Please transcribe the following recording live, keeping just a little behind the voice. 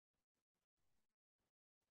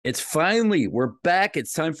We're back.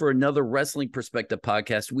 It's time for another Wrestling Perspective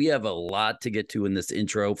podcast. We have a lot to get to in this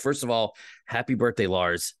intro. First of all, happy birthday,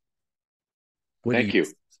 Lars. Thank you.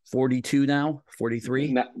 42 now?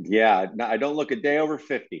 43? I don't look a day over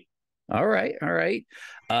 50. All right.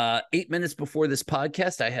 8 minutes before this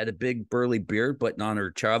podcast, I had a big burly beard, but in honor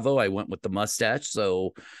of Chavo, I went with the mustache.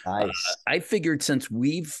 So nice. I figured since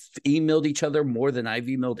we've emailed each other more than I've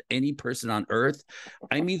emailed any person on earth,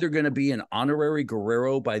 I'm either going to be an honorary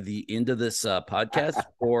Guerrero by the end of this podcast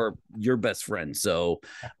or your best friend. So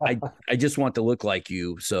I just want to look like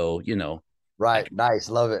you. So, you know. Right. Nice.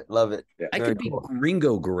 Love it. Yeah. I could be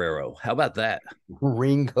Ringo Guerrero. How about that?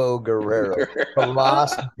 Ringo Guerrero.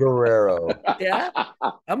 Los Guerrero. Yeah.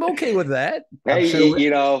 I'm okay with that. Hey,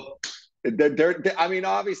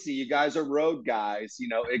 obviously you guys are road guys.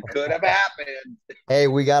 It could have happened. Hey,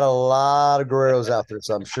 we got a lot of Guerreros out there,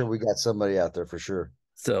 so I'm sure we got somebody out there for sure.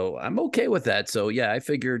 So I'm okay with that. So, yeah, I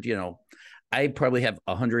figured, I probably have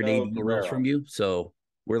 180 emails from you. So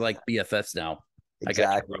we're like BFFs now.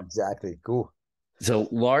 Exactly. Cool. So,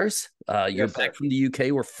 Lars, you're back from the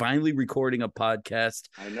UK. We're finally recording a podcast.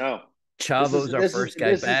 I know. Chavo's our first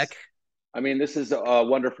guy back. This is a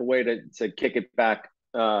wonderful way to kick it back,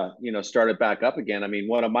 start it back up again.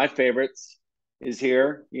 One of my favorites is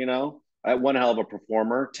here, one hell of a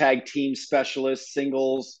performer, tag team specialist,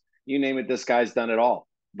 singles, you name it, this guy's done it all.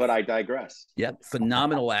 But I digress. Yep.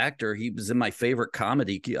 Phenomenal actor. He was in my favorite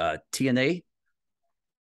comedy, TNA.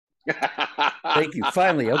 Thank you.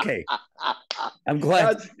 Finally. Okay. I'm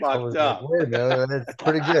glad. That's fucked up. That's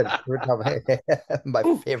pretty good. My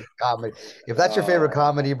favorite comedy. If that's your favorite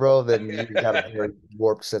comedy, bro, then you got a very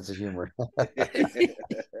warped sense of humor.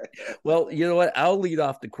 Well, you know what? I'll lead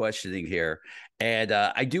off the questioning here. And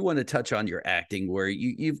I do want to touch on your acting, where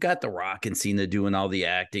you've got The Rock and Cena doing all the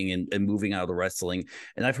acting and moving out of the wrestling.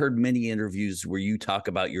 And I've heard many interviews where you talk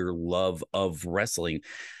about your love of wrestling.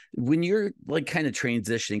 When you're like kind of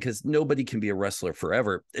transitioning, because nobody can be a wrestler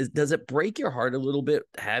forever, does it break your heart a little bit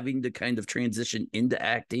having to kind of transition into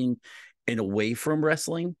acting and away from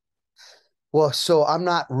wrestling? Well, so I'm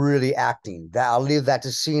not really acting. I'll leave that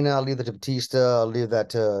to Cena. I'll leave that to Batista. I'll leave that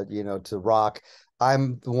to to Rock.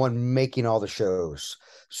 I'm the one making all the shows.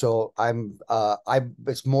 So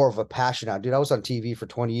it's more of a passion now. Dude, I was on TV for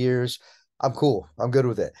 20 years. I'm cool. I'm good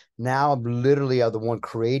with it. Now I'm literally the one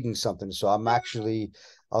creating something. So I'm actually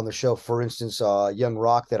on the show, for instance, Young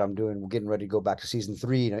Rock that I'm doing. We're getting ready to go back to season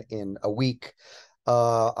 3 in a week.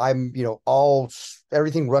 I'm,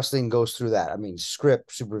 everything wrestling goes through that.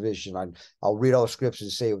 Script supervision. I'll read all the scripts and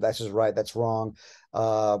say, well, that's just right, that's wrong.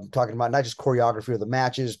 Talking about not just choreography of the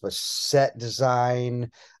matches, but set design,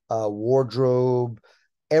 wardrobe.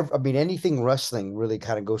 Anything wrestling really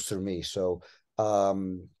kind of goes through me. So,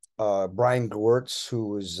 Brian Gewirtz, who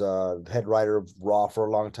was head writer of Raw for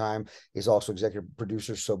a long time, is also executive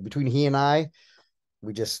producer. So between he and I,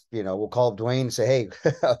 we just, we'll call up Dwayne and say, hey,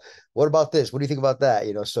 what about this? What do you think about that?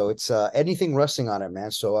 So it's anything wrestling on it,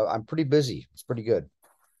 man. So I'm pretty busy. It's pretty good.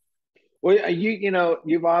 Well,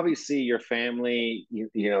 you've obviously your family,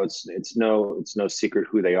 it's no secret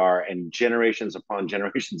who they are, and generations upon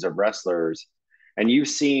generations of wrestlers, and you've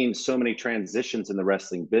seen so many transitions in the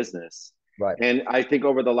wrestling business. Right. And I think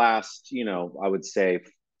over the last, I would say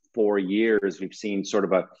 4 years, we've seen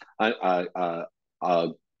sort of a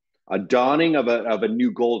dawning of a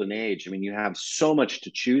new golden age. You have so much to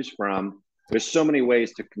choose from. There's so many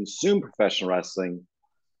ways to consume professional wrestling.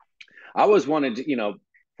 I always wanted to,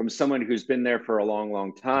 from someone who's been there for a long,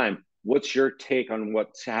 long time, what's your take on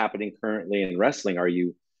what's happening currently in wrestling? Are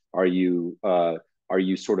you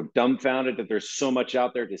sort of dumbfounded that there's so much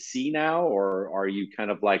out there to see now, or are you kind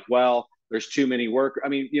of like, well, there's too many work?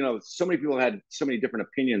 So many people had so many different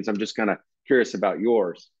opinions. I'm just kind of curious about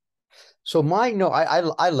yours. So I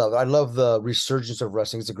love it. I love the resurgence of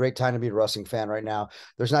wrestling. It's a great time to be a wrestling fan right now.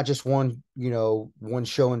 There's not just one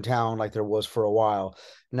show in town like there was for a while.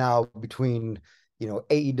 Now between,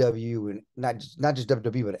 AEW and not just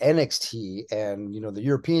WWE, but NXT and, the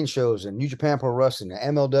European shows and New Japan Pro Wrestling,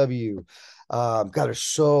 MLW. God, there's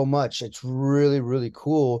so much. It's really, really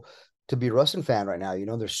cool to be a wrestling fan right now.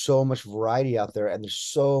 There's so much variety out there and there's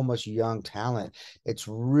so much young talent. It's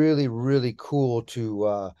really, really cool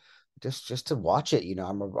to just to watch it.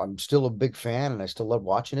 I'm still a big fan and I still love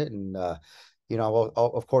watching it. And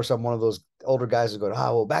of course I'm one of those older guys that go,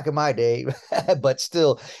 well, back in my day, but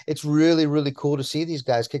still it's really, really cool to see these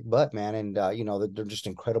guys kick butt, man. And they're just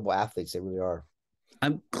incredible athletes. They really are.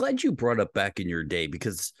 I'm glad you brought up back in your day,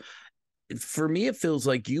 because for me, it feels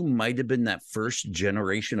like you might have been that first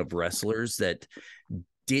generation of wrestlers that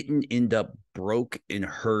didn't end up broke and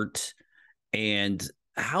hurt. And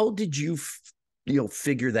how did you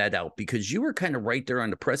figure that out? Because you were kind of right there on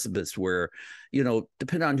the precipice where,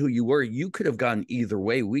 depending on who you were, you could have gone either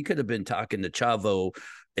way. We could have been talking to Chavo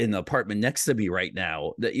in the apartment next to me right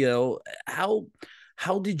now. That,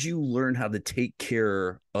 how did you learn how to take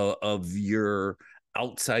care of your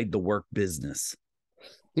outside the work business?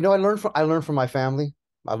 I learned from my family.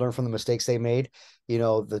 I learned from the mistakes they made.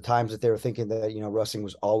 The times that they were thinking that wrestling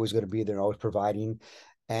was always going to be there and always providing.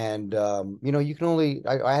 And you can only.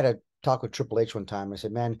 I had a talk with Triple H one time. I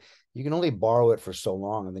said, man, you can only borrow it for so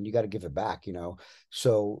long, and then you got to give it back.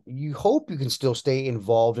 So you hope you can still stay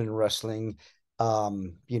involved in wrestling,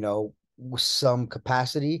 with some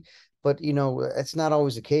capacity, but it's not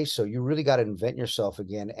always the case. So you really got to invent yourself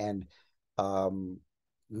again and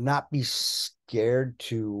not be scared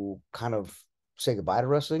to kind of say goodbye to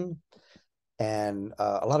wrestling. And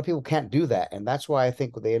a lot of people can't do that. And that's why I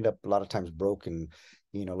think they end up a lot of times broken,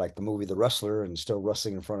 like the movie The Wrestler, and still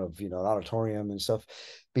wrestling in front of, an auditorium and stuff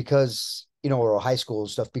because, or a high school and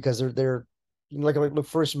stuff, because they're like, look,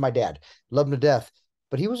 first, my dad, loved him to death,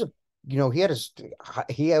 but he was he had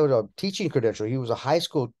a teaching credential. He was a high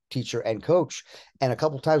school teacher and coach, and a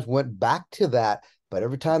couple of times went back to that. But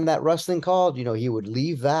every time that wrestling called, he would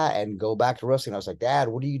leave that and go back to wrestling. I was like, Dad,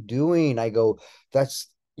 what are you doing? I go,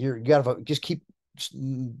 you gotta just keep.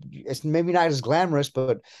 It's maybe not as glamorous,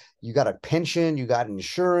 but you got a pension, you got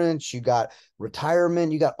insurance, you got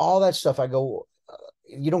retirement, you got all that stuff. I go,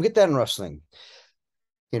 you don't get that in wrestling.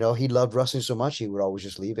 He loved wrestling so much, he would always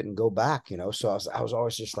just leave it and go back. So I was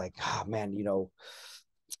always just like, man,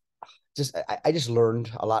 I just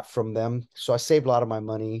learned a lot from them. So I saved a lot of my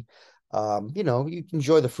money. You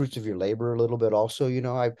enjoy the fruits of your labor a little bit also.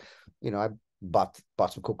 I bought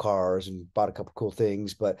some cool cars and bought a couple cool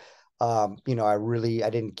things, but I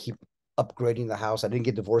didn't keep upgrading the house. I didn't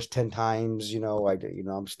get divorced 10 times.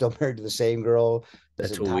 I'm still married to the same girl.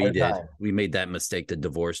 That's what we did. We made that mistake, the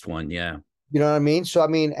divorced one. Yeah. You know what I mean? So,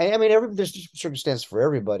 there's just circumstances for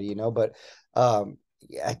everybody, but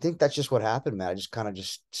I think that's just what happened, man. I just kind of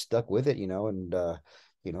just stuck with it, and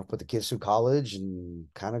put the kids through college and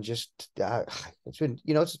kind of just, it's been,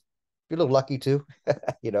 it's a little lucky too,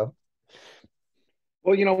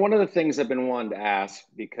 Well, one of the things I've been wanting to ask,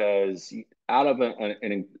 because out of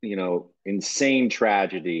an insane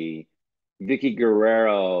tragedy, Vicky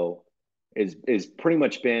Guerrero is pretty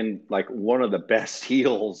much been like one of the best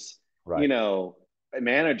heels, right,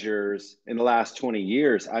 managers in the last 20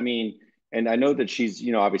 years. I mean, and I know that she's,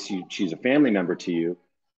 obviously she's a family member to you.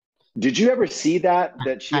 Did you ever see that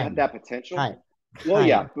she had that potential? Well,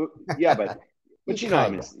 yeah, but I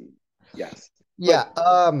mean, yes. Yeah.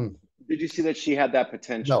 But, did you see that she had that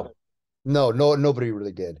potential? No, nobody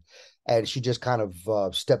really did. And she just kind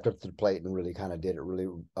of stepped up to the plate and really kind of did it really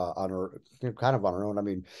on her own. I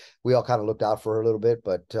mean, we all kind of looked out for her a little bit,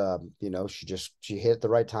 but she hit at the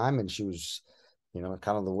right time, and she was,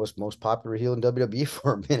 kind of the most popular heel in WWE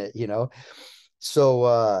for a minute,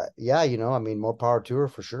 So more power to her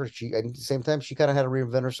for sure. She, at the same time, she kind of had to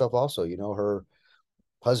reinvent herself also. Her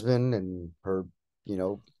husband and her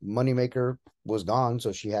moneymaker was gone,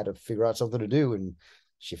 so she had to figure out something to do, and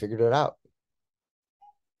she figured it out.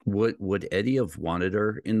 Would Eddie have wanted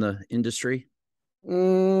her in the industry?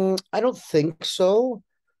 I don't think so,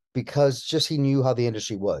 because just he knew how the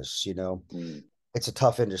industry was. It's a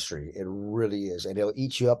tough industry. It really is, and it'll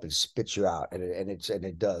eat you up and spit you out, and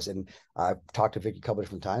it does. And I've talked to Vicky a couple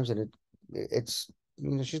different times, and it's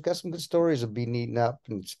she's got some good stories of being eaten up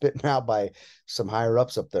and spitting out by some higher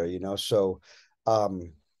ups up there. So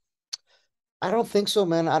I don't think so,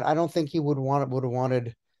 man. I don't think he would have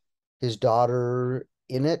wanted his daughter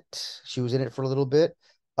in it. She was in it for a little bit.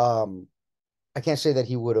 I can't say that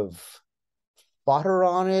he would have fought her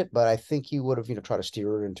on it, but I think he would have, tried to steer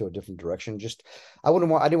her into a different direction. Just I didn't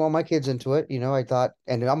want my kids into it. I thought,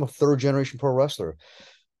 and I'm a third generation pro wrestler.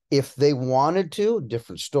 If they wanted to,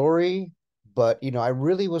 different story. But I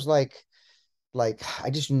really was like I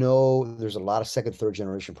just know there's a lot of second, third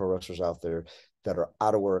generation pro wrestlers out there that are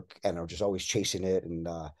out of work and are just always chasing it. And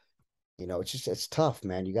it's tough,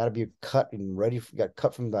 man. You got to be cut and ready. You got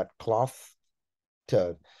cut from that cloth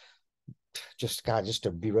to just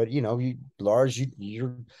to be ready. Lars,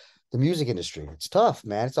 you're the music industry. It's tough,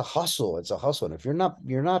 man. It's a hustle. And if you're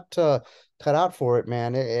not cut out for it,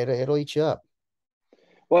 man, it'll eat you up.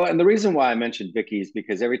 Well, and the reason why I mentioned Vicky is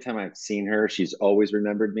because every time I've seen her, she's always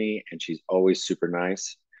remembered me, and she's always super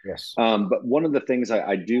nice. Yes. But one of the things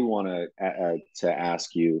I do want to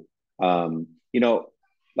ask you,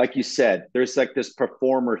 like you said, there's like this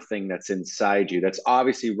performer thing that's inside you that's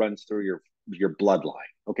obviously runs through your bloodline.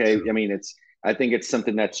 Okay. Sure. I mean, I think it's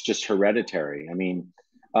something that's just hereditary. I mean,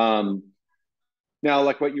 Now,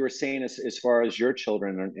 like what you were saying as far as your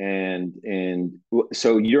children and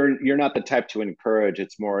so you're not the type to encourage.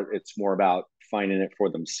 It's more about finding it for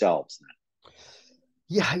themselves.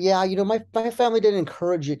 Yeah, yeah. My family didn't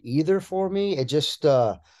encourage it either for me. It just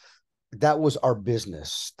that was our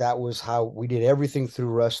business. That was how we did everything through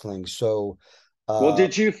wrestling. So Well, uh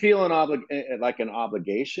did you feel like an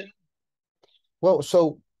obligation? well,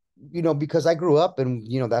 so because I grew up and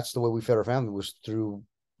that's the way we fed our family was through,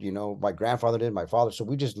 my grandfather did, my father. So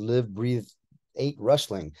we just lived, breathed, ate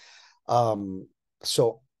wrestling. Um,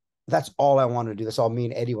 so that's all I wanted to do. That's all me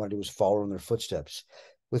and Eddie wanted to do was follow in their footsteps.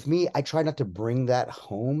 With me, I try not to bring that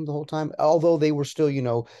home the whole time. Although they were still,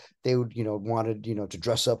 they would, wanted, to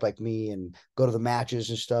dress up like me and go to the matches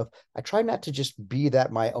and stuff. I try not to just be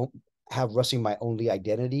that my own, have wrestling my only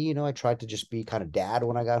identity. I tried to just be kind of dad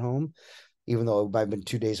when I got home, even though it might have been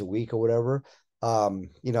 2 days a week or whatever. I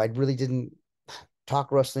really didn't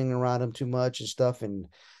talk wrestling around them too much and stuff. And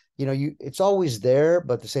it's always there,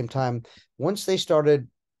 but at the same time, once they started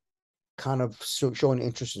kind of showing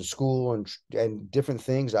interest in school and different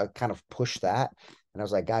things, I kind of pushed that. And I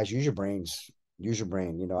was like, guys, use your brains, use your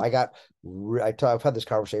brain. I've had this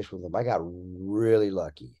conversation with them. I got really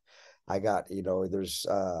lucky. I got, there's,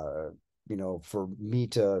 for me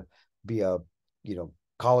to be a,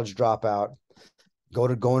 college dropout,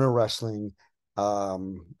 going to wrestling,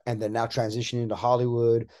 and then now transitioning to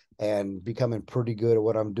Hollywood and becoming pretty good at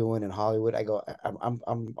what I'm doing in Hollywood. I go, I'm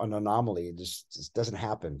an anomaly. It just doesn't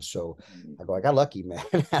happen. So I go, I got lucky, man.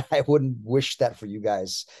 I wouldn't wish that for you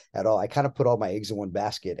guys at all. I kind of put all my eggs in one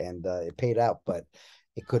basket, and it paid out, but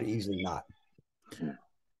it could easily not.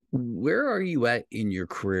 Where are you at in your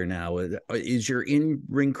career now? Is your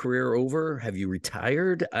in-ring career over? Have you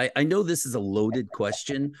retired? I know this is a loaded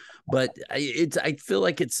question, but I feel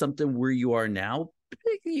like it's something where you are now.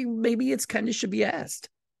 Maybe it's kind of should be asked.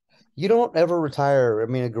 You don't ever retire. I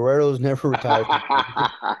mean, Guerrero's never retired.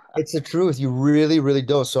 It's the truth. You really, really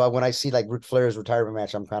don't. So when I see like Ric Flair's retirement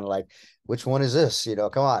match, I'm kind of like, which one is this?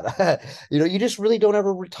 Come on. You just really don't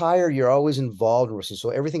ever retire. You're always involved in wrestling.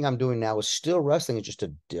 So everything I'm doing now is still wrestling. It's just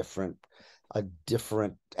a different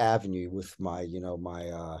avenue with my,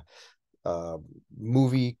 uh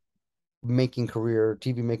movie making career,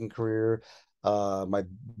 TV making career. My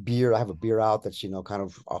beer, I have a beer out that's, kind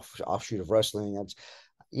of offshoot of wrestling. That's,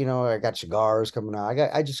 I got cigars coming out.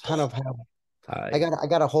 I just kind of have I I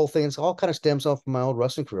got a whole thing. It's all kind of stems off from my old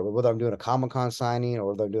wrestling career, whether I'm doing a Comic-Con signing or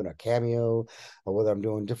whether I'm doing a cameo or whether I'm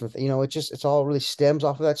doing different, it's all really stems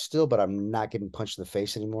off of that still, but I'm not getting punched in the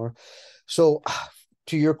face anymore. So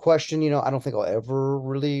to your question, I don't think I'll ever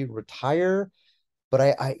really retire, but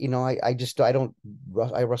I don't,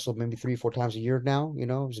 I wrestle maybe 3 or 4 times a year now,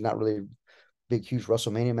 it's not really big, huge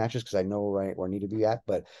WrestleMania matches because I know right where I need to be at,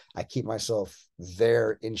 but I keep myself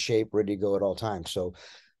there in shape, ready to go at all times. So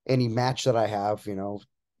any match that I have, the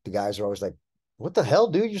guys are always like, what the hell,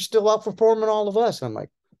 dude? You're still outperforming all of us. And I'm like,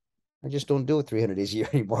 I just don't do it 300 days a year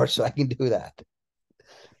anymore, so I can do that.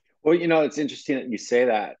 Well, it's interesting that you say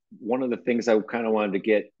that. One of the things I kind of wanted to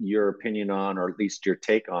get your opinion on, or at least your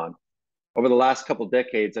take on, over the last couple of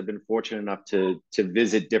decades, I've been fortunate enough to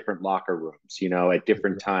visit different locker rooms, at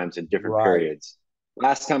different times and different Right. periods.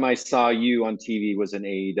 Last time I saw you on TV was an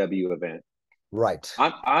AEW event. Right.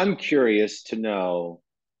 I'm curious to know,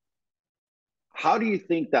 how do you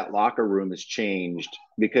think that locker room has changed?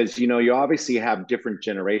 Because you obviously have different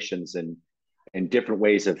generations and different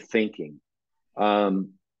ways of thinking.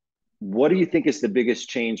 Um, what do you think is the biggest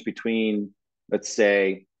change between, let's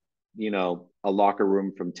say, a locker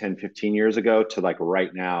room from 10, 15 years ago to like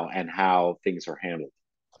right now, and how things are handled?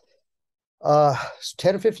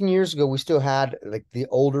 10 or 15 years ago, we still had like the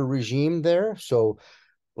older regime there. So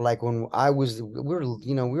like when I was, we were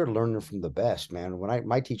learning from the best, man. When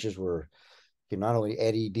my teachers were, not only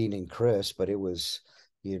Eddie, Dean, and Chris, but it was,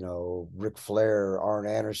 Ric Flair, Arn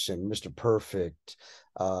Anderson, Mr. Perfect,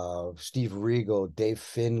 Steve Regal, Dave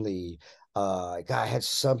Finley. God, I had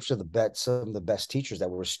some of the best teachers that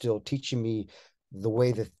were still teaching me the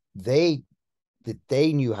way that they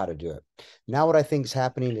knew how to do it. Now, what I think is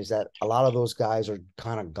happening is that a lot of those guys are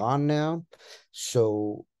kind of gone now.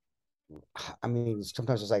 So, I mean,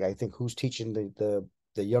 sometimes it's like I think who's teaching the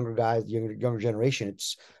younger guys, the younger generation.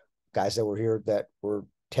 It's guys that were here that were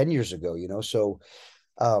 10 years ago, so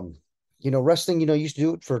um wrestling, used to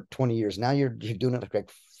do it for 20 years. Now you're doing it like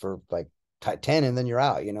for like 10, and then you're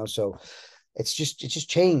out, so it's just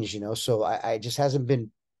changed, so I just hasn't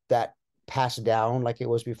been that passed down like it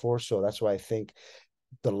was before. So that's why I think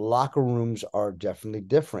the locker rooms are definitely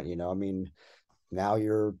different. I mean, now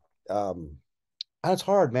you're and it's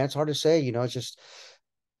hard, man. It's hard to say, it's just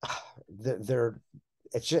they're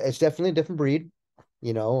it's definitely a different breed.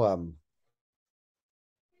 you know,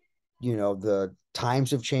 the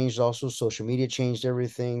times have changed also. Social media changed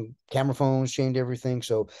everything. Camera phones changed everything.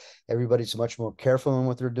 So everybody's much more careful in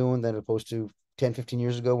what they're doing than opposed to 10, 15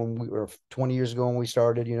 years ago when we were 20 years ago when we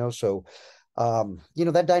started, So,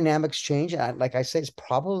 that dynamics change. And like I said, it's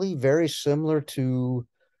probably very similar to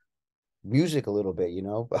music a little bit,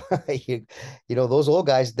 you, those old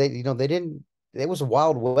guys, they didn't, it was a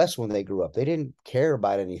wild west when they grew up. They didn't care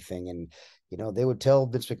about anything. And, they would tell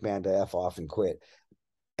Vince McMahon to F off and quit.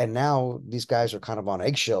 And now these guys are kind of on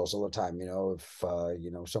eggshells all the time.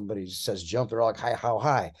 If somebody says jump, they're all like, "Hi, how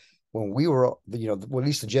high?" When we were, well, at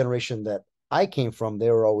least the generation that I came from, they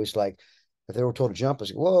were always like, if they were told to jump, I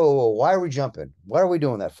was like, whoa, whoa, why are we jumping? What are we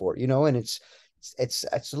doing that for? And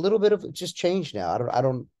it's a little bit of, it's just changed now.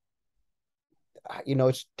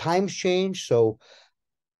 It's times change. So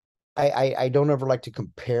I don't ever like to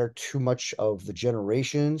compare too much of the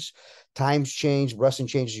generations. Times change, wrestling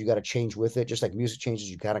changes, you got to change with it. Just like music changes,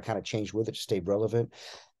 you gotta kind of change with it to stay relevant.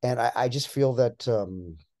 And I just feel that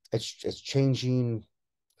it's changing.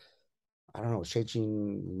 I don't know, it's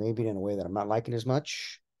changing maybe in a way that I'm not liking as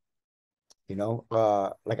much.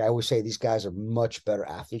 Like I always say, these guys are much better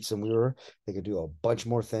athletes than we were. They could do a bunch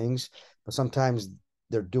more things, but sometimes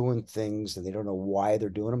they're doing things and they don't know why they're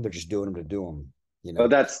doing them. They're just doing them to do them. But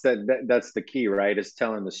that's the key, right? Is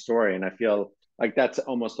telling the story. And I feel like that's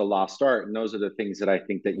almost a lost art. And those are the things that I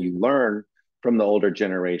think that you learn from the older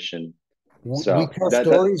generation. We So tell that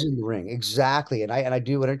stories in the ring, exactly, and I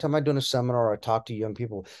do. And anytime I'm doing a seminar or I talk to young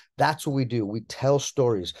people, that's what we do. We tell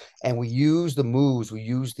stories, and we use the moves, we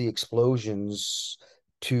use the explosions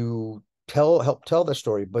to help tell the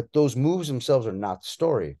story. But those moves themselves are not the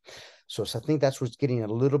story. So I think that's what's getting a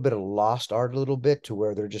little bit of lost art, a little bit to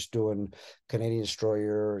where they're just doing Canadian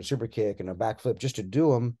Destroyer, and super kick, and a backflip just to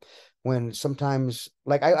do them. When sometimes,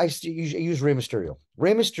 like I use Rey Mysterio.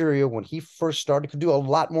 Rey Mysterio, when he first started, could do a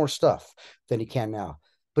lot more stuff than he can now.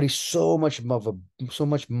 But he's so much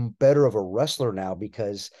better of a wrestler now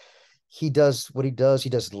because he does what he does. He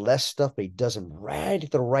does less stuff, but he does them right at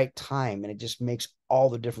the right time, and it just makes all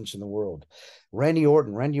the difference in the world. Randy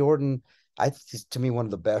Orton, to me, one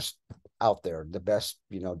of the best out there, the best,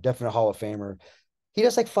 definite Hall of Famer. He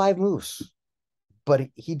does like 5 moves, but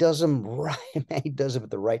he does them right, man. He does them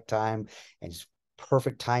at the right time, and it's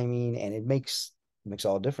perfect timing, and it makes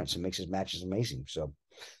all the difference. It makes his matches amazing. So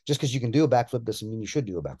just because you can do a backflip doesn't mean you should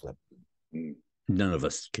do a backflip. None of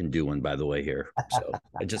us can do one, by the way, here. So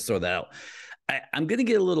I just throw that out. I'm going to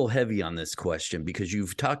get a little heavy on this question because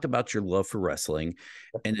you've talked about your love for wrestling,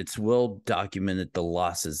 and it's well documented the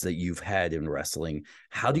losses that you've had in wrestling.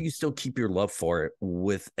 How do you still keep your love for it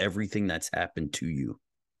with everything that's happened to you?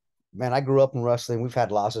 Man, I grew up in wrestling. We've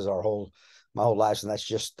had losses my whole lives, and that's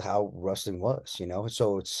just how wrestling was.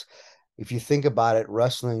 So it's, if you think about it,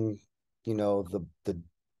 wrestling, the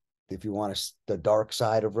if you want the dark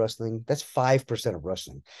side of wrestling, that's 5% of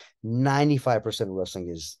wrestling. 95% of wrestling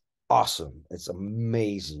is awesome. It's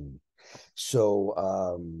amazing.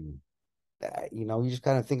 So you just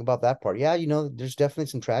kind of think about that part. Yeah, there's definitely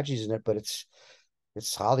some tragedies in it, but it's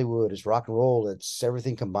Hollywood, it's rock and roll, it's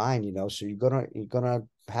everything combined, so you're gonna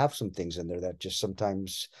have some things in there that just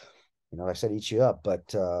sometimes, I said eat you up, but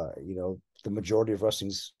the majority of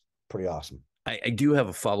wrestling's pretty awesome. I do have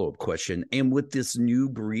a follow-up question. And with this new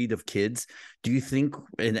breed of kids, do you think,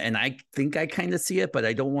 and I think I kind of see it, but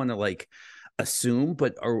I don't want to like assume,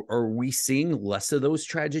 but are we seeing less of those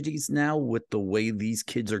tragedies now with the way these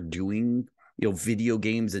kids are doing, video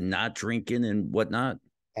games and not drinking and whatnot?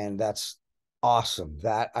 And that's awesome.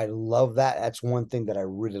 That I love that. That's one thing that I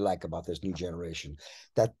really like about this new generation,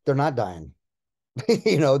 that they're not dying.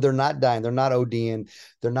 They're not dying. They're not ODing.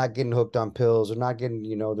 They're not getting hooked on pills. They're not getting,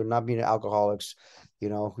 they're not being alcoholics.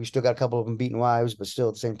 We still got a couple of them beating wives, but still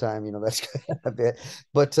at the same time, that's a bit.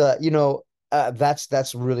 But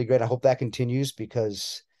that's really great. I hope that continues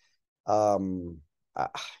because,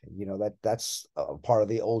 that's a part of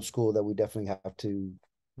the old school that we definitely have to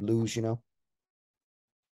lose.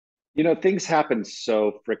 Things happen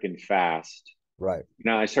so freaking fast. Right.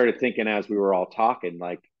 I started thinking as we were all talking,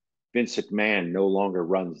 like Vince McMahon no longer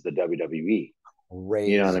runs the WWE.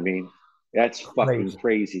 You know what I mean? That's fucking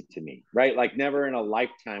crazy to me, right? Like never in a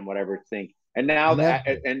lifetime would I ever think. And now that,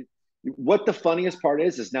 and what the funniest part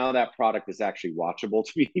is now that product is actually watchable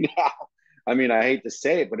to me now. I mean, I hate to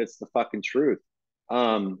say it, but it's the fucking truth.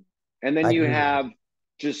 And then you have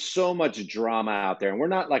just so much drama out there, and we're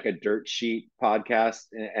not like a dirt sheet podcast.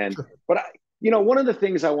 But one of the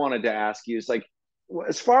things I wanted to ask you is like,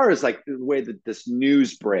 as far as like the way that this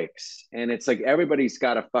news breaks, and it's like everybody's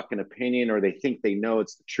got a fucking opinion, or they think they know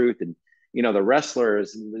it's the truth, and the wrestler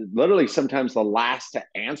is literally sometimes the last to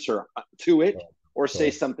answer to it or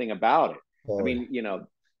say something about it. I mean,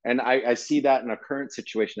 and I see that in a current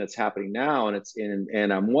situation that's happening now,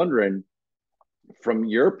 and I'm wondering from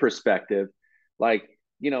your perspective, like,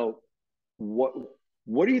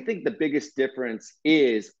 what do you think the biggest difference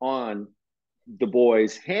is on the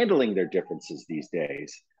boys handling their differences these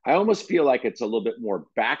days? I almost feel like it's a little bit more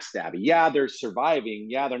backstabby. Yeah, they're surviving.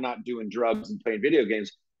 Yeah, they're not doing drugs and playing video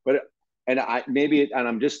games. But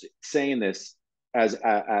I'm just saying this as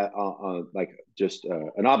like just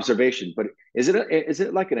an observation. But is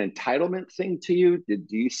it like an entitlement thing to you? Do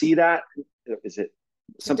you see that? Is it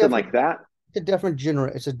something like that? It's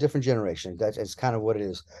a different generation. It's kind of what it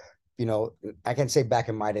is. I can say back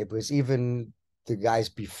in my day, but it's even the guys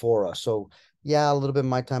before us. So yeah, a little bit in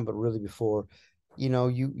my time, but really before,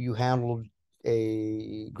 you handled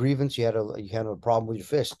a grievance, you handled a problem with your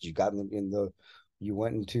fist. You got you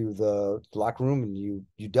went into the locker room and you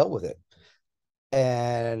dealt with it.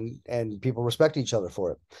 And people respect each other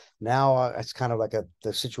for it. Now it's kind of like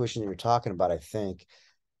the situation that you're talking about, I think.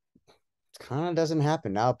 It kind of doesn't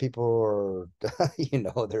happen. Now people are,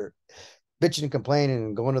 they're bitching and complaining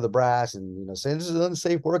and going to the brass and, saying this is an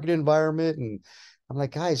unsafe working environment. And I'm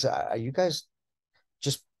like, guys, are you guys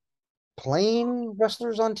just playing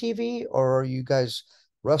wrestlers on TV, or are you guys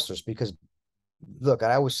wrestlers? Because look,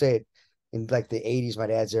 I always say it, in like the 80s, my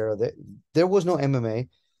dad's era, that there was no MMA.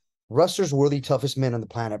 Wrestlers were the toughest men on the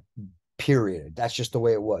planet, period. That's just the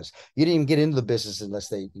way it was. You didn't even get into the business unless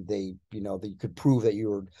they could prove that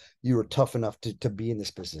you were tough enough to be in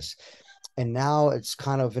this business. And now it's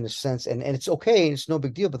kind of, in a sense, and it's okay, and it's no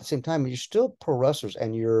big deal, but at the same time, you're still pro wrestlers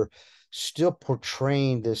and you're still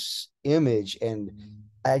portraying this image. And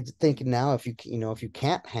I think now, if you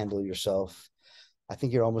can't handle yourself, I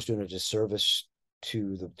think you're almost doing a disservice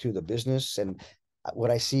to the business. And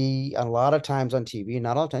what I see a lot of times on TV,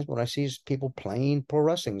 not all the times, but what I see is people playing pro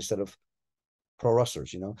wrestling instead of pro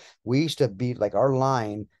wrestlers. We used to be like, our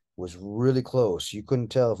line was really close. You couldn't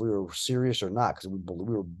tell if we were serious or not, because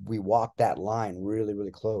we walked that line really,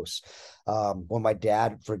 really close. When my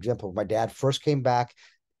dad, for example, first came back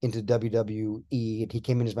into WWE, and he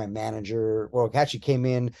came in as my manager, or actually came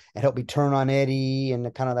in and helped me turn on Eddie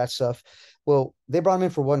and kind of that stuff. Well, they brought him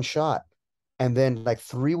in for one shot. And then like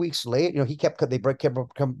 3 weeks later, they kept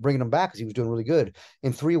bringing him back because he was doing really good.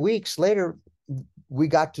 And 3 weeks later, we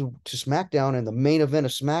got to SmackDown, and the main event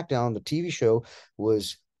of SmackDown, the TV show,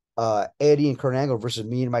 was Eddie and Kurt Angle versus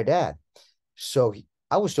me and my dad. So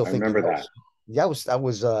I was still thinking, remember that. Yeah, I was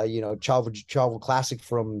Chavo Classic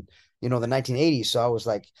from the 1980s. So I was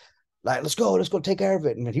like, let's go take care of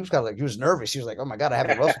it. And he was kind of like, he was nervous. He was like, oh my God, I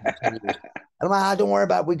haven't wrestled in 10 years. And I'm like, don't worry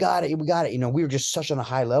about it. We got it. We were just such on a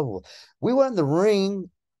high level. We went in the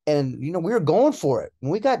ring, and we were going for it.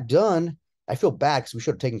 When we got done, I feel bad because we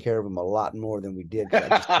should have taken care of him a lot more than we did.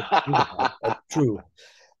 That's true.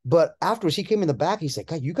 But afterwards, he came in the back. He's like,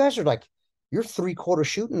 God, you guys are like, you're 3/4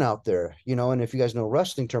 shooting out there, and if you guys know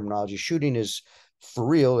wrestling terminology, shooting is for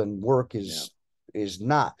real and work is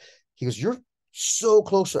not. He goes, you're so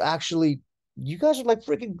close to actually, you guys are like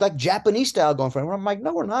freaking like Japanese style going for it. I'm like,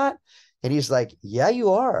 no, we're not. And he's like, yeah,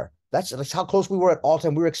 you are. That's how close we were at all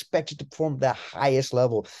time. We were expected to perform the highest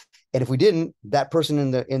level. And if we didn't, that person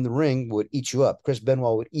in the ring would eat you up. Chris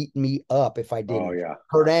Benoit would eat me up if I didn't. Oh, yeah.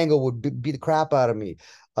 Kurt Angle would beat the crap out of me.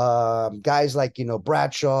 Guys like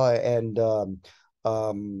Bradshaw and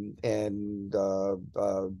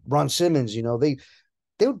Ron Simmons,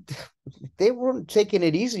 they weren't taking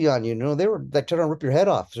it easy on you. They were like trying to rip your head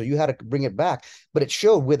off. So you had to bring it back. But it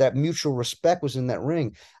showed where that mutual respect was in that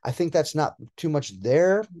ring. I think that's not too much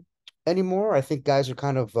there anymore. I think guys are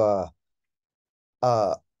kind of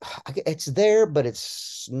it's there, but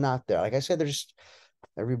it's not there. Like I said,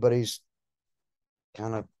 everybody's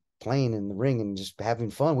kind of playing in the ring and just having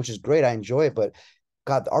fun, which is great. I enjoy it. But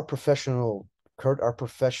God, our professional what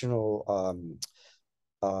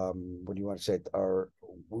do you want to say?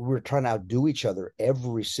 We were trying to outdo each other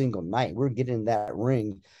every single night. We were getting in that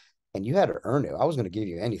ring, and you had to earn it. I was going to give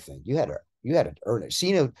you anything. You had to earn it.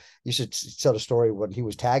 Cena used to tell the story when he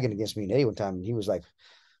was tagging against me and Eddie one time, and he was like,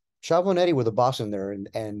 Chavo and Eddie were the boss in there,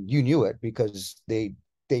 and you knew it because they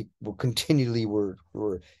were continually were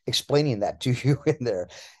explaining that to you in there.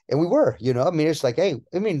 And we were, it's like, hey,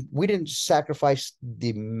 we didn't sacrifice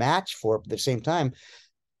the match for it, but at the same time,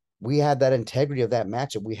 we had that integrity of that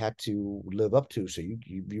match that we had to live up to. So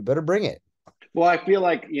you better bring it. Well, I feel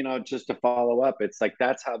like, just to follow up, it's like,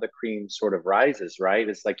 that's how the cream sort of rises, right?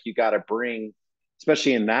 It's like, you got to bring,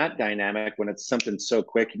 especially in that dynamic, when it's something so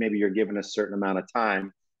quick, maybe you're given a certain amount of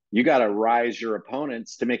time, you got to rise your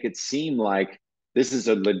opponents to make it seem like this is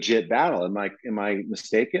a legit battle. Am I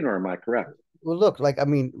mistaken or am I correct? Well, look, like, I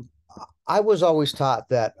mean, I was always taught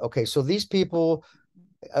that, okay, so these people,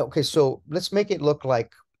 okay, so let's make it look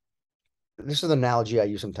like, this is an analogy I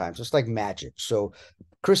use sometimes. It's like magic. So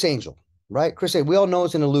Chris Angel, right? Chris Angel, we all know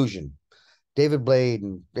it's an illusion. David Blade,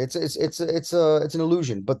 and it's an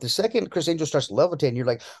illusion. But the second Chris Angel starts levitating, you're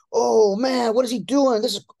like, oh man, what is he doing?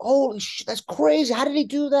 This is holy shit, that's crazy. How did he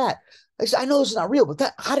do that? I know this is not real,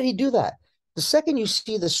 but how did he do that? The second you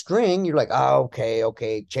see the string, you're like, oh,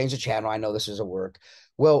 okay, change the channel. I know this doesn't work.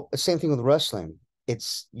 Well, the same thing with wrestling.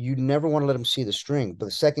 It's you never want to let them see the string, but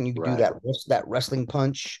the second you do Right. that wrestling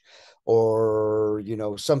punch, or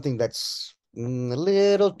something that's a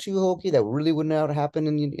little too hokey that really would not happen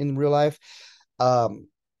in real life, um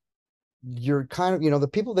you're kind of, the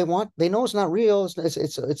people, they know it's not real.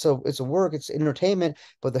 It's a work, it's entertainment.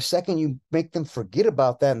 But the second you make them forget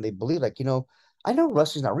about that and they believe, like, I know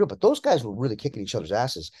wrestling's not real, but those guys were really kicking each other's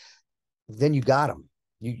asses, then you got them.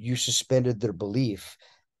 You suspended their belief.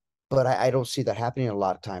 But I don't see that happening a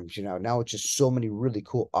lot of times. Now it's just so many really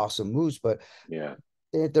cool, awesome moves, but Yeah.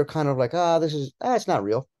 they're kind of like, it's not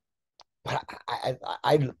real. But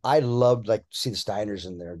I loved, like, see the Steiners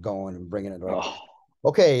in there going and bringing it, like, Oh.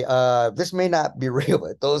 okay, this may not be real,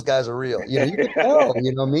 but those guys are real. You could tell, what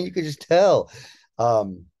I mean? You could just tell.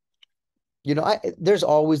 Um, there's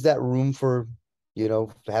always that room for,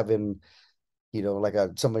 having, like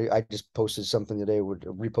somebody, I just posted something today, would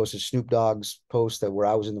reposted Snoop Dogg's post that where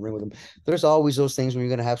I was in the ring with him. There's always those things when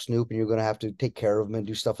you're gonna have Snoop and you're gonna have to take care of him and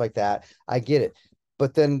do stuff like that. I get it.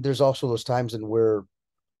 But then there's also those times in where,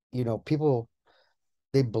 people,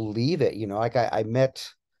 they believe it, like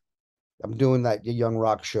I'm doing that Young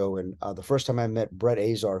Rock show, and the first time I met Brett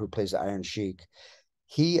Azar, who plays the Iron Sheik,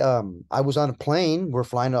 I was on a plane. We're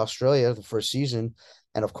flying to Australia the first season,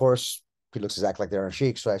 and of course, he looks exactly like the Iron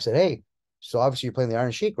Sheik. So I said, "Hey, so obviously you're playing the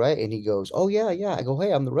Iron Sheik, right?" And he goes, "Oh yeah, yeah." I go,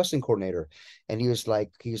 "Hey, I'm the wrestling coordinator," and he was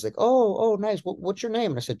like, "Oh, nice. What's your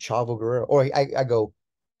name?" And I said, "Chavo Guerrero." Or I go,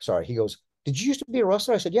 "Sorry." He goes, "Did you used to be a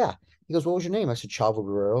wrestler?" I said, "Yeah." He goes, "What was your name?" I said, "Chavo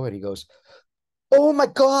Guerrero," and he goes, "Oh my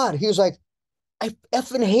God." He was like, "I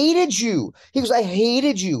effing hated you." He goes, "I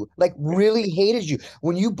hated you, like really hated you.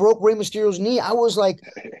 When you broke Rey Mysterio's knee, I was like,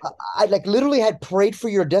 I like literally had prayed for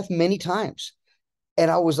your death many times." And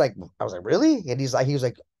I was like, really? And he was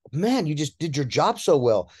like, "Man, you just did your job so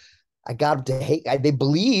well. I got him to hate." They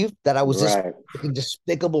believed that I was this Right. fucking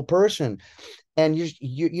despicable person. And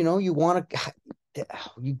you want to,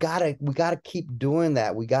 we gotta keep doing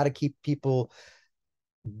that. We gotta keep people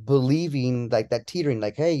believing, like that, teetering,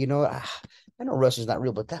 like, hey, I know wrestling's not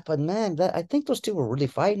real, but man, that I think those two were really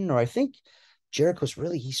fighting, or I think Jericho's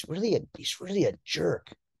really, he's really a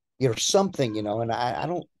jerk, something, and I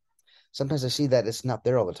don't, sometimes I see that it's not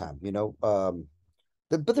there all the time,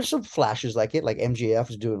 but there's some flashes like it, like MJF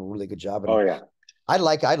is doing a really good job, Oh and yeah. I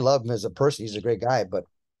love him as a person. He's a great guy, but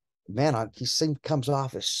man, comes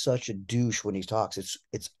off as such a douche when he talks.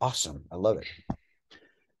 It's awesome. I love it.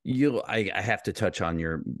 I have to touch on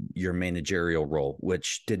your managerial role,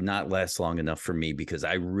 which did not last long enough for me because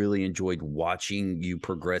I really enjoyed watching you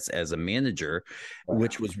progress as a manager,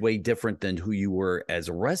 which was way different than who you were as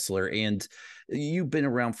a wrestler. And you've been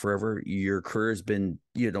around forever. Your career has been,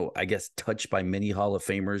 I guess, touched by many Hall of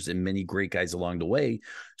Famers and many great guys along the way.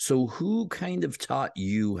 So who kind of taught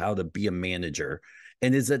you how to be a manager?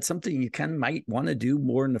 And is that something you kind of might want to do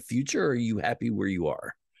more in the future? Or are you happy where you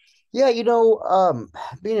are? Yeah,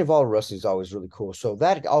 being involved in wrestling is always really cool. So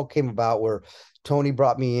that all came about where Tony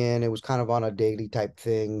brought me in. It was kind of on a daily type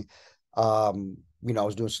thing. I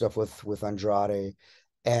was doing stuff with Andrade,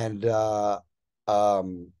 and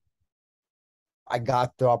um, I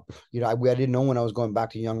got the I didn't know when I was going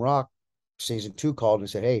back to Young Rock. Season 2 called and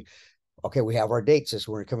said, "Hey, okay, we have our dates. This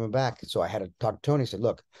we're coming back." So I had to talk to Tony. I said,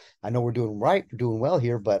 "Look, I know we're doing right, we're doing well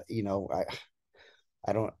here, but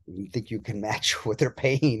I don't think you can match what they're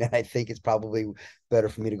paying. And I think it's probably better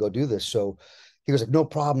for me to go do this." So he was like, "No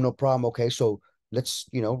problem, no problem. Okay, so let's,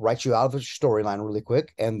 write you out of a storyline really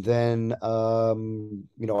quick." And then,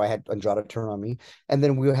 I had Andrade turn on me. And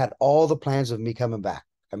then we had all the plans of me coming back.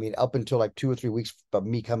 I mean, up until like 2 or 3 weeks of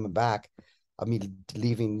me coming back, of me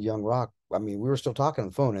leaving Young Rock. I mean, we were still talking on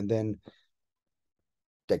the phone. And then,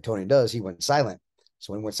 like Tony does, he went silent.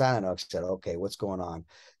 So when he went silent, I said, "Okay, what's going on?"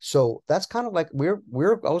 So that's kind of like I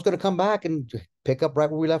was going to come back and pick up right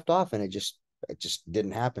where we left off, and it just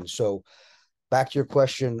didn't happen. So back to your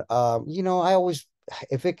question, I always,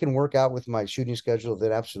 if it can work out with my shooting schedule,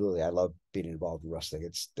 then absolutely, I love being involved in wrestling.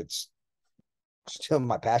 It's still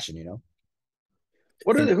my passion. And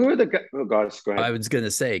Who are the guys? Oh God, go I ahead. was going to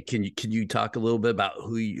say, can you talk a little bit about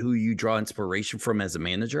who you draw inspiration from as a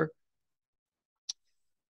manager?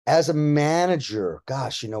 As a manager,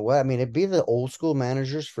 gosh, you know what? I mean, it'd be the old school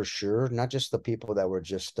managers for sure, not just the people that were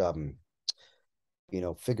just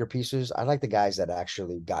figure pieces. I like the guys that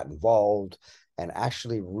actually got involved and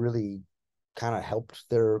actually really kind of helped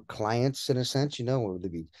their clients in a sense, where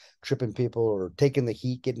they'd be tripping people or taking the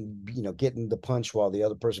heat, getting the punch while the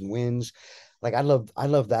other person wins. Like I love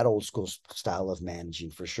that old school style of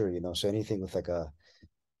managing for sure, So anything with like a,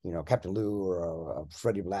 Captain Lou or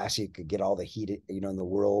Freddie Blassie could get all the heat, in the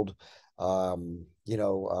world. God,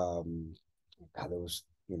 there was,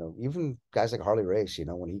 even guys like Harley Race,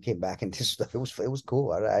 when he came back into stuff, it was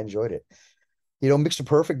cool. I enjoyed it. Mr.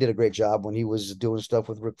 Perfect did a great job when he was doing stuff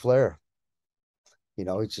with Ric Flair.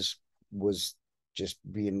 It just was just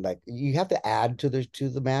being like, you have to add to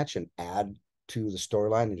the match and add to the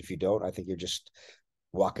storyline. And if you don't, I think you're just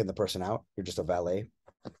walking the person out. You're just a valet.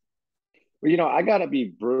 Well, I got to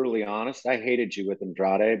be brutally honest. I hated you with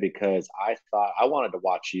Andrade because I thought I wanted to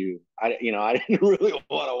watch you. I didn't really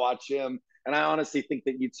want to watch him. And I honestly think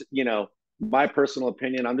that my personal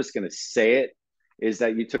opinion, I'm just going to say it, is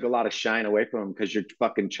that you took a lot of shine away from him because you're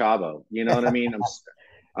fucking Chavo. You know what I mean?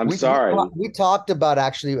 I'm we, sorry. we talked about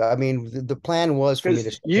actually, I mean, the plan was for me to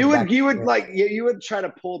Because you back. would you would like you would try to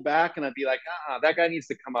pull back, and I'd be like, that guy needs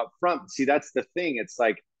to come up front. See, that's the thing. It's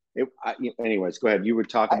like, anyways, go ahead. You would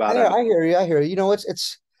talk about it. I hear you. I hear you.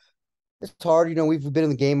 It's hard. We've been in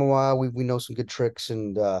the game a while. We know some good tricks,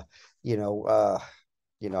 and like I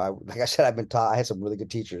said, I've been taught. I had some really good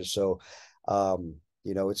teachers, so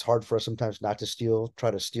it's hard for us sometimes not to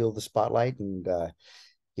try to steal the spotlight, and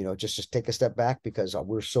just take a step back because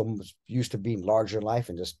we're so used to being larger in life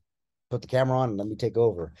and just put the camera on and let me take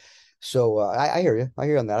over. So I hear you. I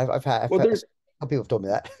hear you on that. Some people have told me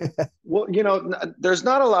that. Well, there's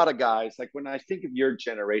not a lot of guys like when I think of your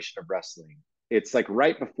generation of wrestling. It's like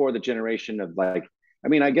right before the generation of like, I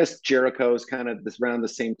mean, I guess Jericho's kind of this around the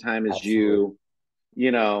same time as Absolutely.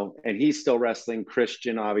 and he's still wrestling.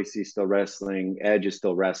 Christian obviously still wrestling. Edge is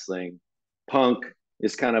still wrestling. Punk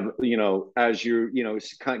is kind of, as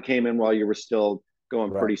came in while you were still going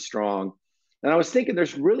Right. pretty strong. And I was thinking,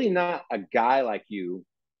 there's really not a guy like you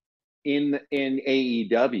in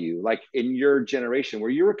AEW, like in your generation, where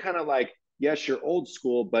you were kind of like, yes, you're old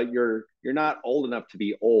school, but you're not old enough to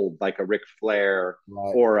be old, like a Ric Flair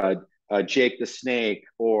Right. or a Jake the Snake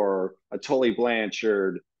or a Tully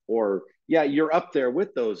Blanchard, or yeah, you're up there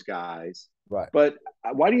with those guys. Right. But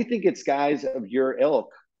why do you think it's guys of your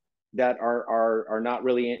ilk that are not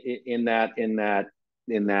really in that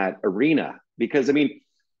arena? Because I mean,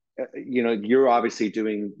 you're obviously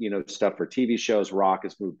doing stuff for TV shows. Rock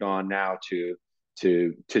has moved on now to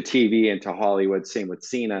TV and to Hollywood. Same with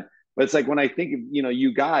Cena. But it's like when I think of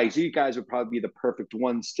you guys would probably be the perfect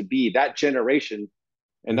ones to be that generation,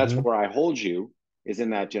 and that's Mm-hmm. where I hold you, is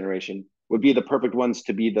in that generation, would be the perfect ones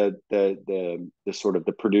to be the sort of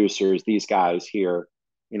the producers, these guys here,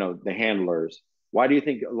 the handlers. Why do you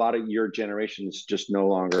think a lot of your generation is just no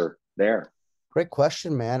longer there? Great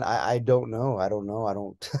question, man. I don't know. I don't know. I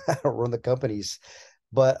don't I don't run the companies.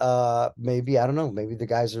 But maybe I don't know. Maybe the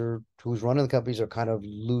guys who's running the companies are kind of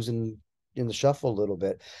losing in the shuffle a little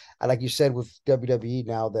bit. And like you said with WWE,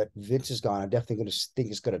 now that Vince is gone, I'm definitely going to think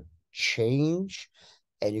it's going to change,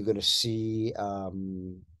 and you're going to see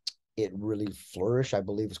it really flourish. I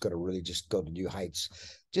believe it's going to really just go to new heights,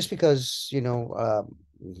 just because you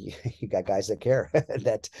got guys that care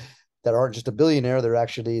that aren't just a billionaire. They're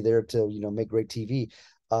actually there to make great TV.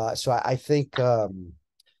 So I think. I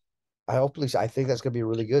think that's gonna be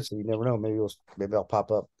really good. So you never know. Maybe I'll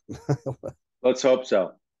pop up. Let's hope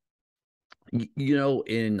so.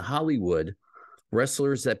 In Hollywood,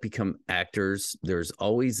 wrestlers that become actors, there's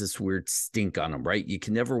always this weird stink on them, right? You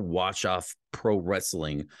can never wash off pro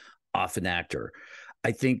wrestling off an actor.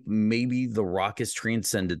 I think maybe The Rock has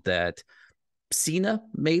transcended that. Cena,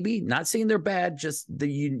 maybe, not saying they're bad, just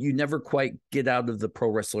you never quite get out of the pro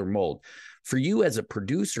wrestler mold. For you as a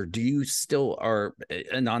producer, do you still are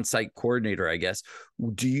an on-site coordinator, I guess?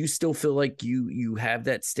 Do you still feel like you have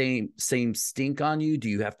that same stink on you? Do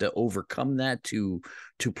you have to overcome that to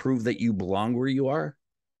prove that you belong where you are?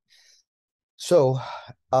 So,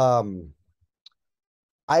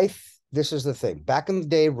 this is the thing. Back in the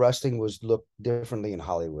day, wrestling was looked differently in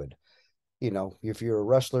Hollywood. If you're a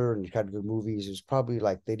wrestler and you tried to do movies, it's probably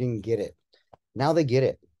like they didn't get it. Now they get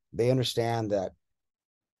it. They understand that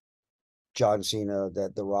John Cena,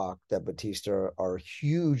 that The Rock, that Batista are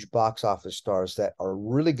huge box office stars that are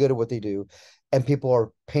really good at what they do, and people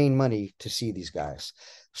are paying money to see these guys.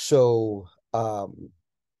 So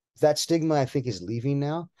that stigma, I think, is leaving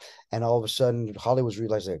now, and all of a sudden, Hollywood's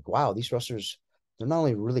realizing, like, wow, these wrestlers, they're not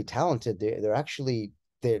only really talented, they're actually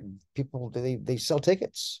they sell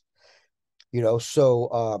tickets,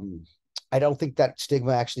 so I don't think that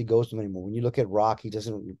stigma actually goes to him anymore. When you look at Rock,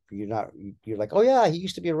 you're like, oh yeah, he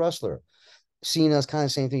used to be a wrestler. Cena's kind of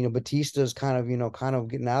the same thing. Batista's kind of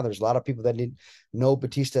getting out. There's a lot of people that didn't know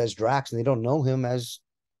Batista as Drax, and they don't know him as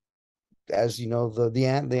the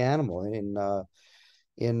animal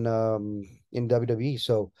in WWE.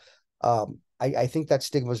 So I think that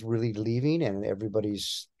stigma is really leaving, and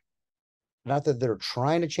everybody's, not that they're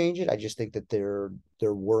trying to change it. I just think that their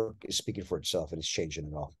work is speaking for itself, and it's changing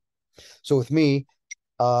it all. So with me,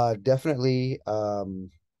 definitely, yeah.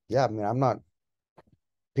 I mean, I'm not.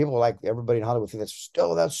 People like everybody in Hollywood think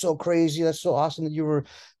that's so crazy. That's so awesome that you were a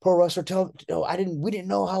pro wrestler. We didn't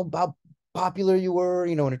know how popular you were.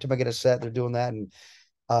 Anytime I get a set, they're doing that, and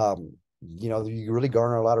you really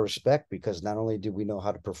garner a lot of respect, because not only do we know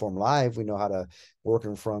how to perform live, we know how to work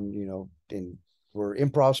we're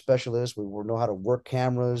improv specialists. We know how to work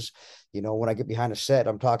cameras. When I get behind a set,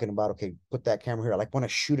 I'm talking about, okay, put that camera here. I want to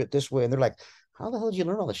shoot it this way. And they're like, how the hell did you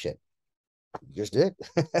learn all this shit? You just did.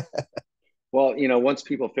 Well, once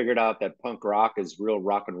people figured out that punk rock is real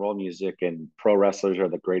rock and roll music and pro wrestlers are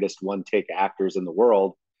the greatest one take actors in the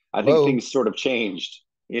world, I think things sort of changed.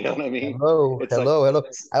 You know what I mean? Hello.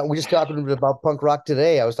 We just talked about punk rock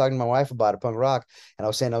today. I was talking to my wife about it, punk rock, and I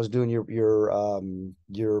was saying I was doing your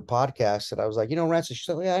podcast, and I was like, Rancid. She's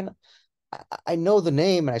like, yeah, I know the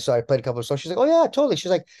name, and I played a couple of songs. She's like, oh yeah, totally.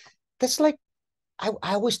 She's like, that's like, I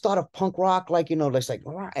always thought of punk rock like, that's like,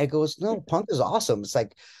 I goes, no, punk is awesome. It's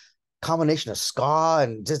like combination of ska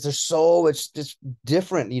and it's just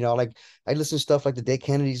different. Like I listen to stuff like the Dead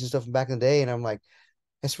Kennedys and stuff from back in the day, and I'm like,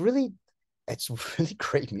 it's really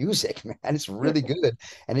great music, man. It's really good.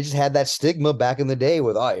 And it just had that stigma back in the day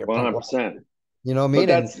with, you're 100%. You know what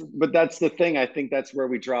I mean? But that's the thing. I think that's where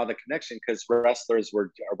we draw the connection, because wrestlers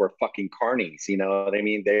were fucking carnies. You know what I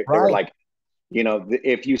mean? They were like,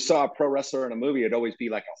 if you saw a pro wrestler in a movie, it'd always be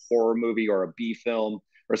like a horror movie or a B film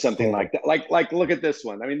or something like that. Like look at this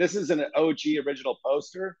one. I mean, this is an OG original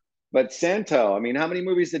poster, but Santo, I mean, how many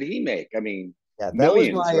movies did he make? I mean, yeah, that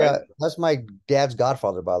millions, was right? That's my dad's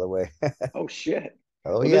godfather, by the way. Oh shit.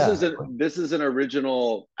 Oh well, yeah. This is an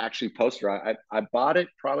original actually poster. I bought it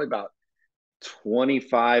probably about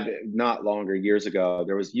 25, not longer, years ago.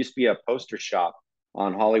 There used to be a poster shop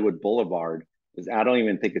on Hollywood Boulevard. I don't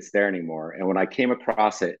even think it's there anymore. And when I came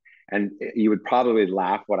across it, and you would probably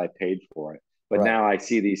laugh what I paid for it, but now I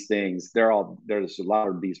see these things. There's a lot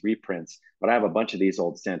of these reprints, but I have a bunch of these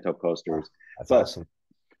old Santo posters. That's awesome.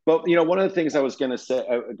 But one of the things I was going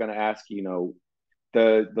to ask, the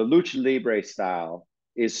lucha libre style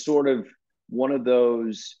is sort of one of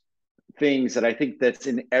those things that I think that's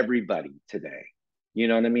in everybody today. You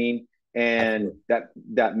know what I mean? And that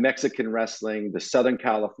Mexican wrestling, the Southern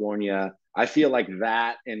California, I feel like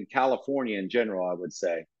that, in California in general, I would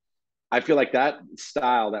say, I feel like that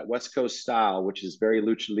style, that West Coast style, which is very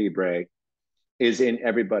lucha libre, is in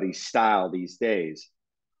everybody's style these days.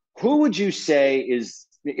 Who would you say is,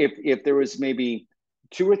 if there was maybe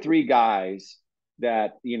 2 or 3 guys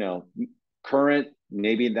that, current,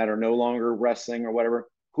 maybe that are no longer wrestling or whatever,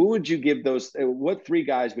 who would you give what 3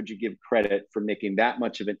 guys would you give credit for making that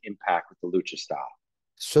much of an impact with the lucha style?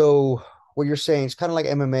 So what you're saying is kind of like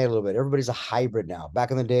MMA a little bit. Everybody's a hybrid now.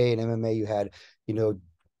 Back in the day in MMA, you had,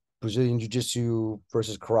 Brazilian Jiu-Jitsu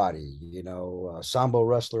versus karate, Sambo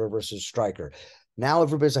wrestler versus striker. Now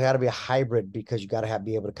everybody's got to be a hybrid, because you got to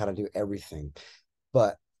be able to kind of do everything.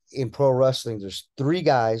 But in pro wrestling, there's 3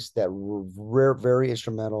 guys that were very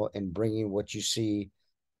instrumental in bringing what you see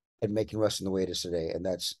and making wrestling the way it is today. And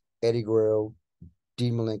that's Eddie Guerrero,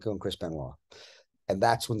 Dean Malenko, and Chris Benoit. And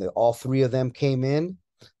that's when all 3 of them came in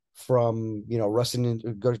from, wrestling,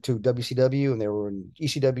 go to WCW, and they were in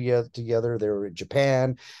ECW together. They were in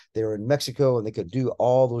Japan, they were in Mexico, and they could do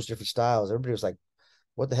all those different styles. Everybody was like,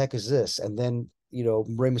 what the heck is this? And then,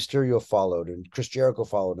 Rey Mysterio followed, and Chris Jericho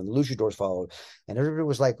followed, and the Luchadors followed. And everybody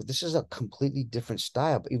was like, this is a completely different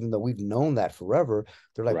style. But even though we've known that forever,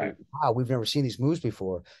 they're like, wow, we've never seen these moves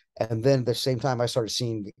before. And then at the same time, I started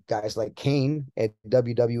seeing guys like Kane at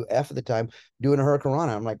WWF at the time doing a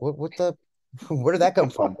hurricanrana. I'm like, where did that come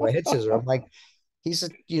from? My head scissor. I'm like, he's a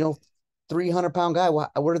 300-pound guy.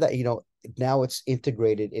 Where did that? Now it's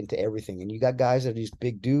integrated into everything. And you got guys that are these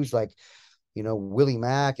big dudes like, Willie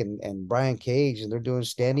Mack and Brian Cage, and they're doing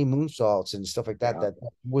standing moonsaults and stuff like that. That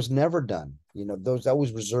was never done. That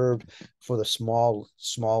was reserved for the small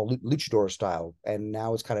luchador style, and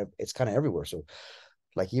now it's kind of everywhere. So,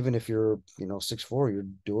 like, even if you're 6'4", you're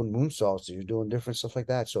doing moonsaults, you're doing different stuff like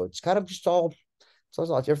that. So it's kind of just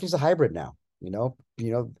everything's a hybrid now. You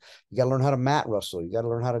got to learn how to mat wrestle. You got to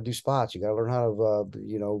learn how to do spots. You got to learn how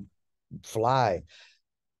to, fly.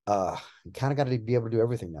 You kind of got to be able to do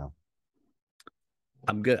everything now.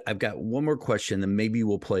 I'm good. I've got one more question, and maybe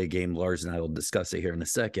we'll play a game. Lars and I will discuss it here in a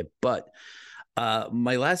second. But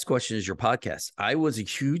my last question is your podcast. I was a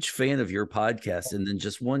huge fan of your podcast, and then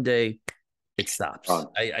just one day it stops.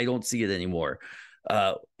 I don't see it anymore.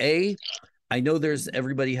 I know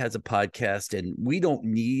everybody has a podcast, and we don't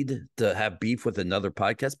need to have beef with another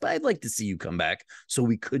podcast, but I'd like to see you come back so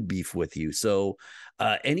we could beef with you. So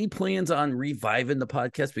any plans on reviving the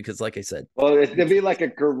podcast? Because like I said, well, it'd be like a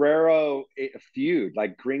Guerrero feud,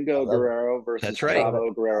 like Gringo Guerrero versus That's right.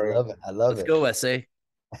 Chavo Guerrero. I love Let's it. go, SA.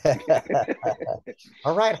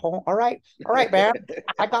 All right, man.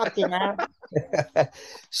 I got you, man.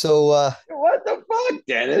 So what the fuck,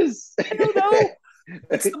 Dennis? I don't know.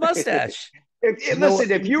 It's the mustache.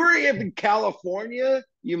 If you were in California,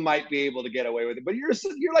 you might be able to get away with it, but you're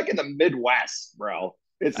like in the Midwest, bro.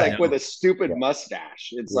 It's like with a stupid mustache.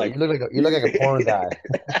 It's like you look like a porn guy.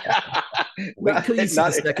 Wait till you see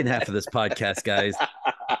the second half of this podcast, guys.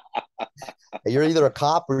 You're either a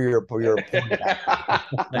cop or you're a porn guy.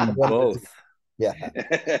 I'm both. Yeah.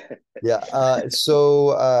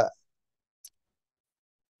 So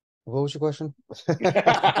what was your question?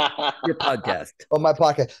 Your podcast. Oh, my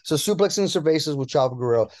podcast. So suplexing cervezas with Chavo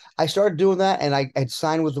Guerrero. I started doing that, and I had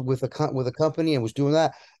signed with a company and was doing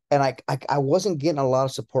that, and I wasn't getting a lot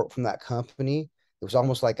of support from that company. It was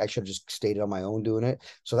almost like I should have just stayed on my own doing it.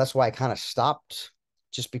 So that's why I kind of stopped,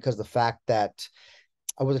 just because the fact that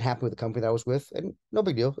I wasn't happy with the company that I was with, and no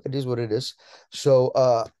big deal. It is what it is. So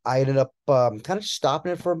I ended up kind of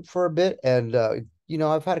stopping it for a bit, and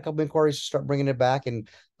I've had a couple inquiries to start bringing it back, and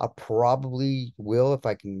I probably will if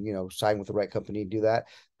I can, sign with the right company and do that.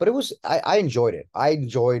 But I enjoyed it. I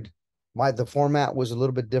enjoyed the format was a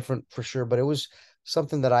little bit different for sure, but it was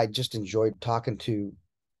something that I just enjoyed talking to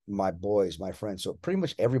my boys, my friends. So pretty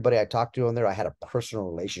much everybody I talked to on there, I had a personal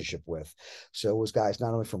relationship with. So it was guys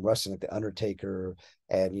not only from wrestling, like The Undertaker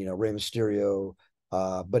and, Rey Mysterio,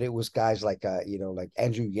 but it was guys like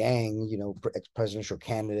Andrew Yang, ex-presidential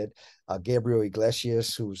candidate, Gabriel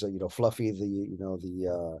Iglesias, who's Fluffy,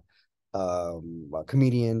 the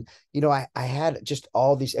comedian. I had just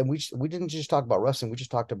all these, and we didn't just talk about wrestling. We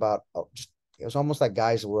just talked about it was almost like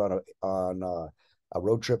guys that were on a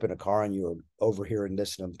road trip in a car, and you were overhearing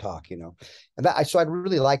this and them talk, and so I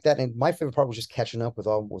really liked that. And my favorite part was just catching up with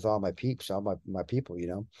all my peeps, all my people,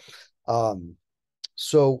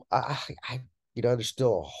 So I there's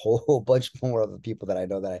still a whole bunch more other people that I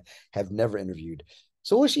know that I have never interviewed.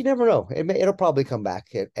 So you never know. It'll probably come back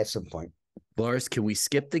at some point. Lars, can we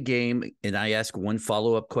skip the game and I ask one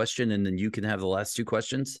follow-up question, and then you can have the last two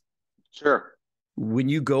questions? Sure. When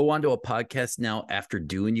you go onto a podcast now after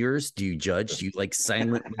doing yours, do you judge? Do you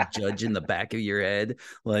silently judge in the back of your head?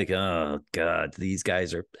 Like, oh God, these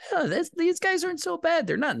guys aren't so bad.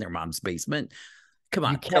 They're not in their mom's basement. Come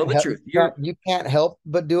on, tell the truth. You can't help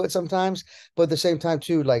but do it sometimes, but at the same time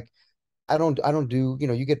too, I don't do,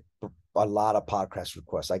 you get a lot of podcast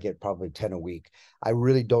requests. I get probably 10 a week. I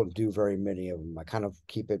really don't do very many of them. I kind of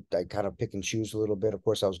pick and choose a little bit. Of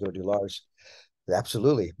course, I was going to do Lars.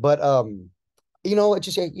 Absolutely. But, it's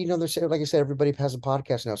just, they're saying, like I said, everybody has a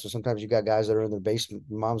podcast now. So sometimes you got guys that are in their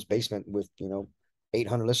mom's basement with,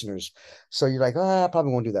 800 listeners. So you're like, I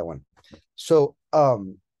probably won't do that one. So,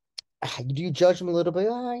 do you judge them a little bit?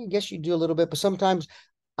 I guess you do a little bit, but sometimes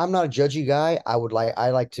I'm not a judgy guy. I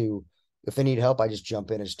like to, if they need help, I just jump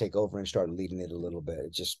in and just take over and start leading it a little bit.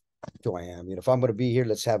 It's just who I am. If I'm going to be here,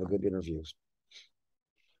 let's have a good interview.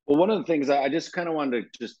 Well, one of the things I just kind of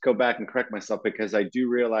wanted to just go back and correct myself, because I do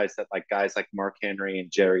realize that guys like Mark Henry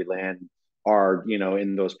and Jerry Land are,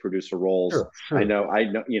 in those producer roles. Sure. I know,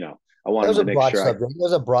 I wanted to make sure. It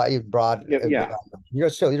was a broad. Yeah. You're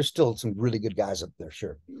still some really good guys up there.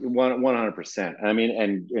 Sure. 100%. I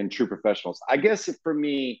mean, and true professionals. I guess for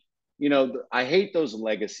me, I hate those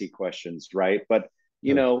legacy questions, right? But,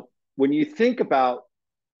 when you think about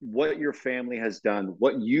what your family has done,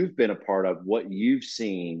 what you've been a part of, what you've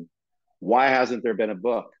seen, why hasn't there been a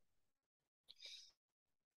book?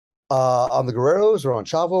 On the Guerreros or on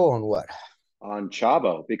Chavo, on what? On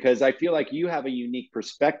Chavo, because I feel like you have a unique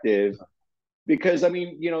perspective. Because I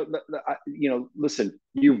mean, listen,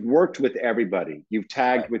 you've worked with everybody. You've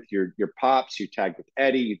tagged with your pops. You tagged with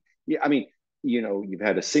Eddie. I mean, you've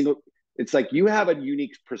had a single. It's like you have a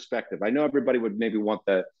unique perspective. I know everybody would maybe want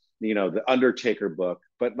the Undertaker book,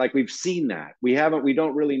 but we've seen that. We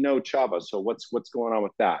don't really know Chavo. So what's going on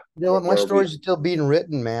with that? My story's still being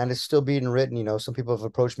written, man. It's still being written. Some people have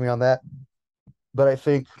approached me on that, but I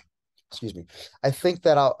think excuse me. I think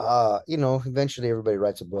that I'll, eventually everybody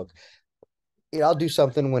writes a book. I'll do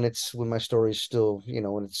something when my story's still,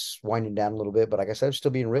 when it's winding down a little bit. But like I said, it's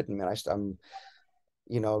still being written, man. I'm,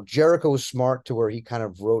 Jericho was smart to where he kind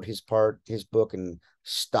of wrote his book, and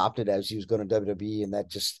stopped it as he was going to WWE, and that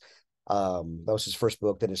just, that was his first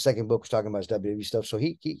book. Then his second book was talking about his WWE stuff. So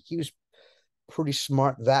he was pretty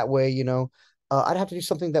smart that way. I'd have to do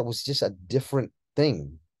something that was just a different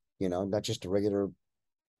thing, not just a regular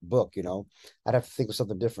book. I'd have to think of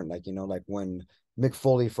something different, like when Mick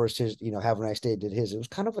Foley first Have a Nice Day did his. It was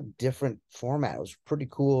kind of a different format. It was pretty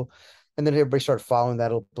cool. And then everybody started following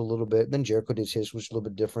that up a little bit. Then Jericho did his, which was a little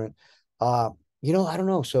bit different. I don't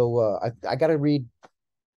know. So I got to read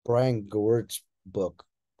Brian Gewirtz's book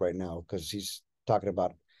right now, because he's talking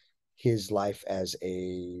about his life as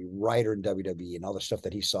a writer in WWE and all the stuff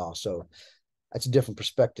that he saw. So that's a different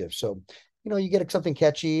perspective. So, you get something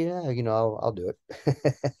catchy, I'll do it.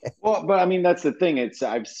 Well, but I mean, that's the thing.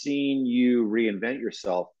 I've seen you reinvent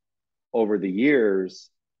yourself over the years,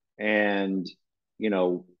 and,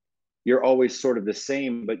 you're always sort of the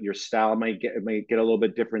same, but your style might get a little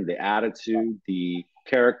bit different. The attitude, the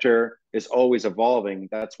character is always evolving.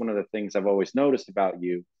 That's one of the things I've always noticed about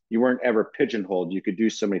you. You weren't ever pigeonholed. You could do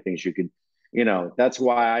so many things. You could, that's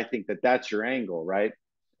why I think that's your angle, right?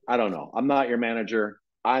 I don't know. I'm not your manager.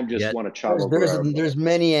 I'm just one of Chavo Guerrero. There's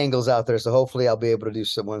many angles out there, so hopefully I'll be able to do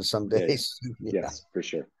someone someday. Yes, yes, for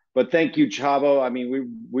sure. But thank you, Chavo. I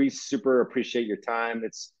mean, we super appreciate your time.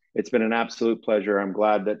 It's been an absolute pleasure. I'm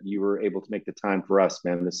glad that you were able to make the time for us,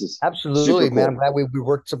 man. This is absolutely, cool. man. I'm glad we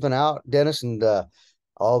worked something out, Dennis, and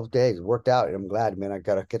all the days worked out. I'm glad, man. I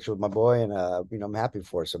got to catch up with my boy, and I'm happy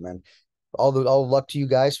for it. So, man, all luck to you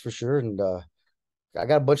guys for sure. And I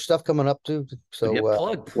got a bunch of stuff coming up too. So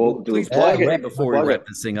please plug it before we wrap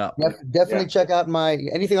this thing up. Definitely check out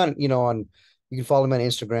anything on you can follow me on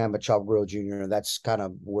Instagram at Chavo Guerrero Jr. That's kind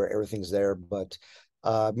of where everything's there. But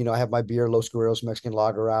I have my beer Los Guerreros Mexican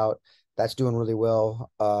Lager out. That's doing really well.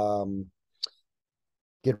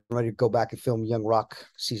 Getting ready to go back and film Young Rock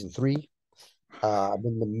season 3. I'm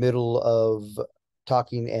in the middle of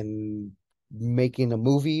talking and making a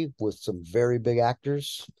movie with some very big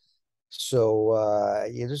actors. So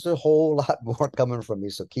there's a whole lot more coming from me.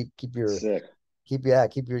 So keep your Sick. keep your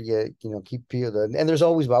and I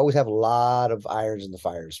always have a lot of irons in the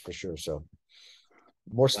fires for sure. So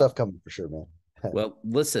more stuff coming for sure, man. Well,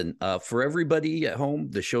 listen, for everybody at home,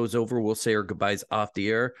 the show's over. We'll say our goodbyes off the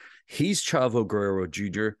air. He's Chavo Guerrero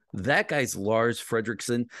Jr. That guy's Lars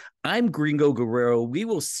Frederiksen. I'm Gringo Guerrero. We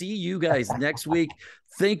will see you guys next week.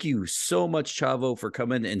 Thank you so much, Chavo, for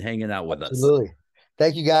coming and hanging out with us. Absolutely.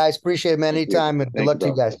 Thank you, guys. Appreciate it, man. Anytime. And good luck to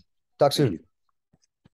you guys. Talk soon.